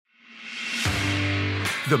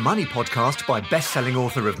The Money Podcast by best-selling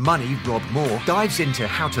author of Money, Rob Moore, dives into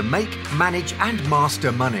how to make, manage and master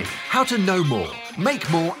money. How to know more, make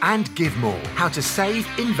more and give more. How to save,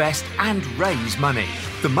 invest and raise money.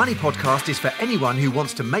 The Money Podcast is for anyone who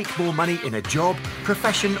wants to make more money in a job,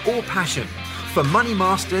 profession or passion. For money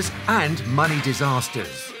masters and money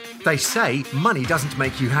disasters. They say money doesn't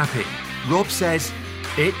make you happy. Rob says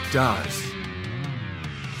it does.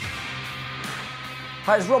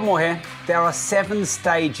 Hi, it's Rob Moore here. There are 7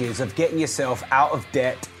 stages of getting yourself out of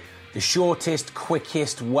debt the shortest,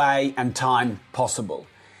 quickest way and time possible.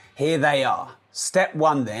 Here they are. Step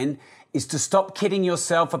 1 then is to stop kidding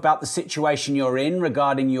yourself about the situation you're in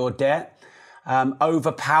regarding your debt,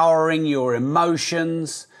 overpowering your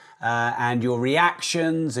emotions and your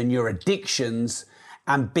reactions and your addictions,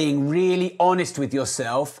 and being really honest with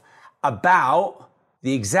yourself about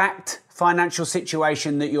the exact financial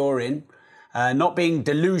situation that you're in. Not being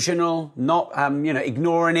delusional, not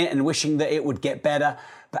ignoring it and wishing that it would get better,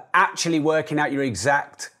 but actually working out your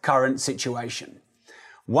exact current situation.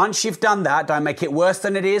 Once you've done that, don't make it worse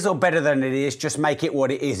than it is or better than it is, just make it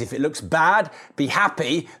what it is. If it looks bad, be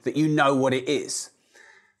happy that you know what it is.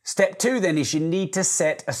 Step 2 then is you need to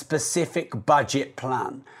set a specific budget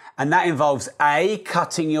plan. And that involves A,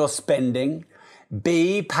 cutting your spending,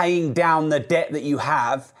 B, paying down the debt that you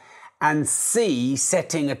have, and C,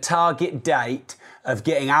 setting a target date of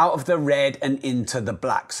getting out of the red and into the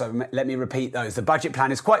black. So let me repeat those. The budget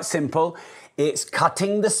plan is quite simple. It's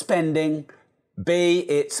cutting the spending. B,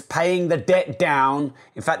 it's paying the debt down.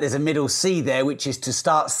 In fact, there's a middle C there, which is to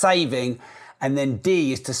start saving. And then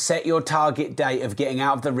D is to set your target date of getting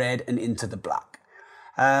out of the red and into the black.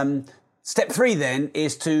 Step 3 then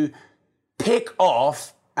is to pick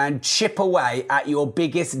off and chip away at your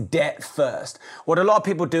biggest debt first. What a lot of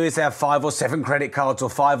people do is they have 5 or 7 credit cards or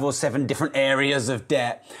 5 or 7 different areas of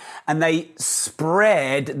debt, and they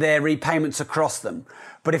spread their repayments across them.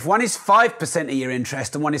 But if one is 5% a year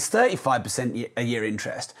interest and one is 35% a year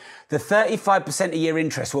interest, the 35% a year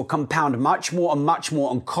interest will compound much more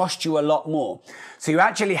and cost you a lot more. So you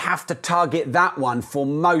actually have to target that one for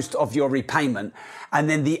most of your repayment. And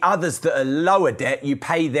then the others that are lower debt, you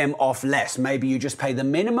pay them off less. Maybe you just pay the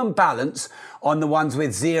minimum balance on the ones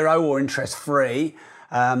with 0 or interest free.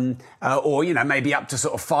 Or maybe up to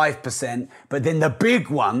sort of 5%, but then the big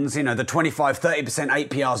ones, the 25, 30%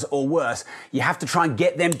 APRs or worse, you have to try and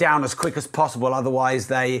get them down as quick as possible, otherwise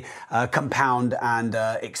they compound and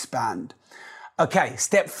expand. Okay,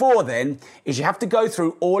 step 4 then is you have to go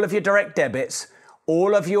through all of your direct debits,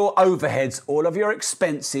 all of your overheads, all of your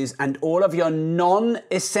expenses, and all of your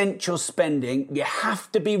non-essential spending. You have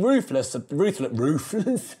to be ruthless. You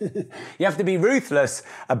have to be ruthless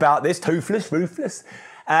about this, ruthless,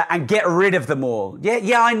 and get rid of them all.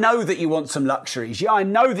 Yeah, I know that you want some luxuries. Yeah, I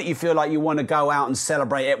know that you feel like you want to go out and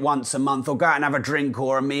celebrate it once a month or go out and have a drink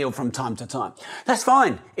or a meal from time to time. That's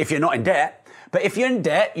fine if you're not in debt. But if you're in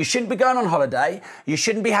debt, you shouldn't be going on holiday. You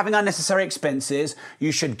shouldn't be having unnecessary expenses.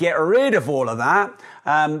 You should get rid of all of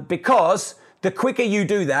that because the quicker you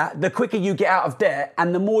do that, the quicker you get out of debt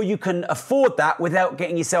and the more you can afford that without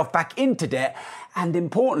getting yourself back into debt. And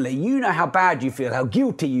importantly, you know how bad you feel, how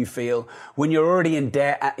guilty you feel when you're already in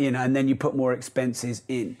debt, and then you put more expenses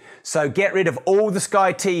in. So get rid of all the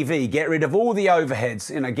Sky TV, get rid of all the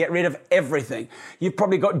overheads, get rid of everything. You've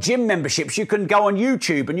probably got gym memberships. You can go on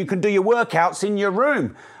YouTube and you can do your workouts in your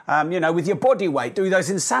room, with your body weight, do those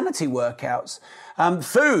insanity workouts.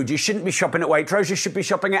 Food, you shouldn't be shopping at Waitrose, you should be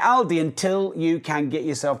shopping at Aldi until you can get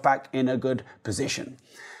yourself back in a good position.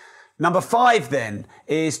 Number 5 then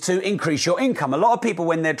is to increase your income. A lot of people,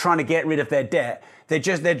 when they're trying to get rid of their debt, they're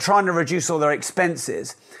trying to reduce all their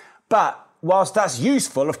expenses. But whilst that's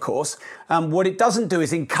useful, of course, what it doesn't do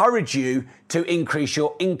is encourage you to increase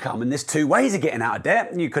your income. And there's 2 ways of getting out of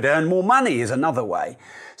debt. You could earn more money is another way.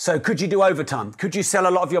 So could you do overtime? Could you sell a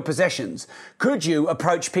lot of your possessions? Could you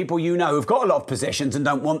approach people who've got a lot of possessions and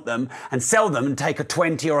don't want them and sell them and take a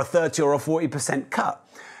 20 or a 30 or a 40% cut?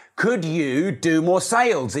 Could you do more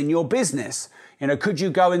sales in your business? Could you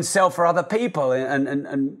go and sell for other people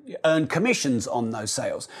and earn commissions on those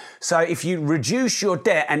sales? So if you reduce your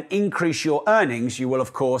debt and increase your earnings, you will,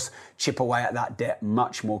 of course, chip away at that debt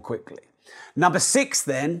much more quickly. Number 6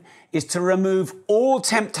 then is to remove all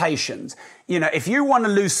temptations. If you want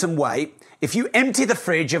to lose some weight, if you empty the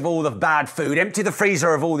fridge of all the bad food, empty the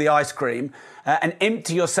freezer of all the ice cream, and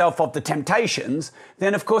empty yourself of the temptations,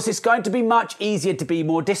 then of course it's going to be much easier to be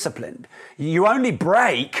more disciplined. You only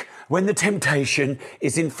break when the temptation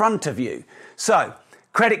is in front of you. So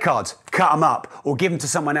Credit cards, cut them up or give them to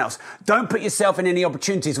someone else. Don't put yourself in any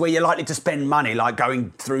opportunities where you're likely to spend money, like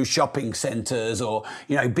going through shopping centres or,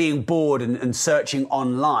 being bored and searching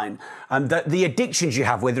online. The addictions you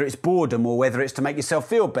have, whether it's boredom or whether it's to make yourself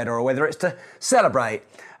feel better or whether it's to celebrate,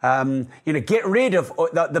 get rid of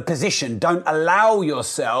the position. Don't allow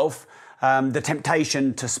yourself the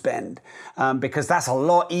temptation to spend because that's a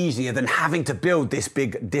lot easier than having to build this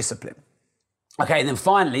big discipline. Okay, and then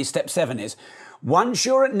finally, step 7 is, once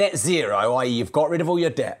you're at net zero, i.e. you've got rid of all your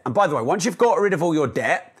debt, and by the way, once you've got rid of all your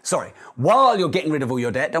debt, while you're getting rid of all your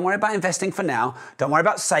debt, don't worry about investing for now, don't worry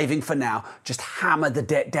about saving for now, just hammer the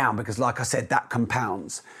debt down because like I said, that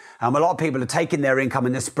compounds. A lot of people are taking their income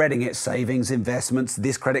and they're spreading it, savings, investments,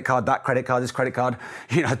 this credit card, that credit card, this credit card,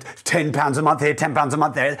 £10 a month here, £10 a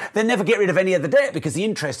month there. They never get rid of any of the debt because the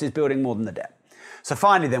interest is building more than the debt. So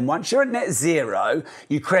finally then, once you're at net zero,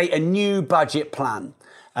 you create a new budget plan.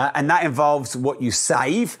 And that involves what you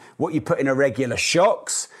save, what you put in irregular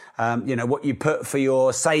shocks, what you put for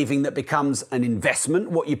your saving that becomes an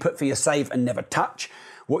investment, what you put for your save and never touch,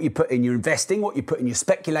 what you put in your investing, what you put in your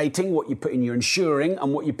speculating, what you put in your insuring,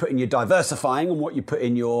 and what you put in your diversifying, and what you put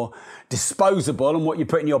in your disposable, and what you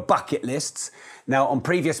put in your bucket lists. Now, on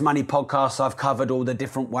previous money podcasts, I've covered all the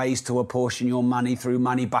different ways to apportion your money through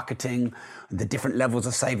money bucketing, the different levels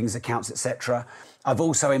of savings accounts, etc. I've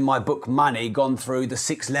also, in my book, Money, gone through the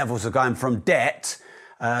 6 levels of going from debt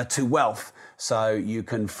to wealth. So you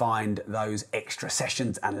can find those extra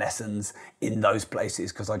sessions and lessons in those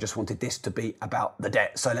places because I just wanted this to be about the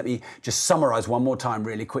debt. So let me just summarize one more time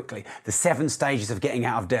really quickly. The 7 stages of getting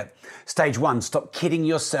out of debt. Stage 1, stop kidding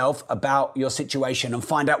yourself about your situation and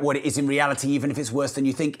find out what it is in reality, even if it's worse than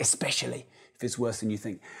you think, especially if it's worse than you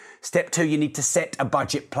think. Step 2, you need to set a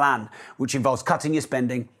budget plan, which involves cutting your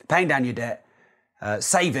spending, paying down your debt,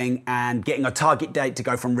 saving and getting a target date to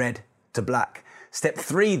go from red to black. Step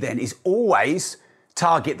 3 then is always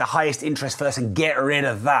target the highest interest first and get rid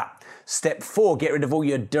of that. Step 4, get rid of all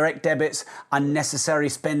your direct debits, unnecessary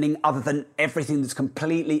spending other than everything that's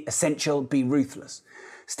completely essential, be ruthless.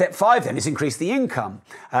 Step 5 then is increase the income.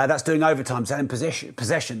 That's doing overtime, selling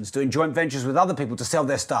possessions, doing joint ventures with other people to sell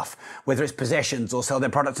their stuff, whether it's possessions or sell their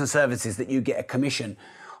products and services that you get a commission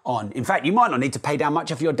on. In fact, you might not need to pay down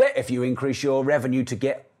much of your debt if you increase your revenue to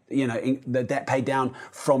get the debt paid down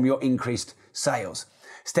from your increased sales.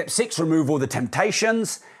 Step 6, remove all the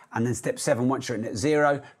temptations. And then step 7, once you're at net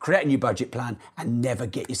zero, create a new budget plan and never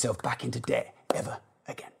get yourself back into debt ever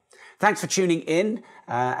again. Thanks for tuning in.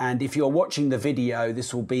 And if you're watching the video,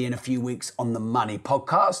 this will be in a few weeks on the Money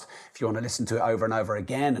podcast. If you want to listen to it over and over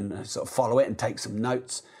again and sort of follow it and take some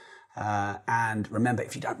notes. And remember,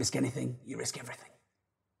 if you don't risk anything, you risk everything.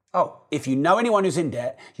 Oh, if you know anyone who's in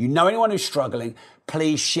debt, you know anyone who's struggling,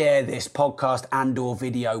 please share this podcast and or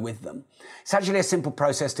video with them. It's actually a simple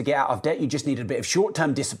process to get out of debt. You just need a bit of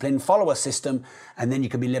short-term discipline, follow a system, and then you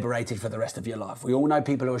can be liberated for the rest of your life. We all know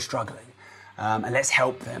people who are struggling, and let's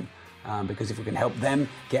help them. Because if we can help them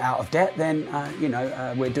get out of debt, then,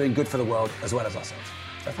 we're doing good for the world as well as ourselves.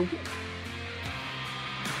 So thank you.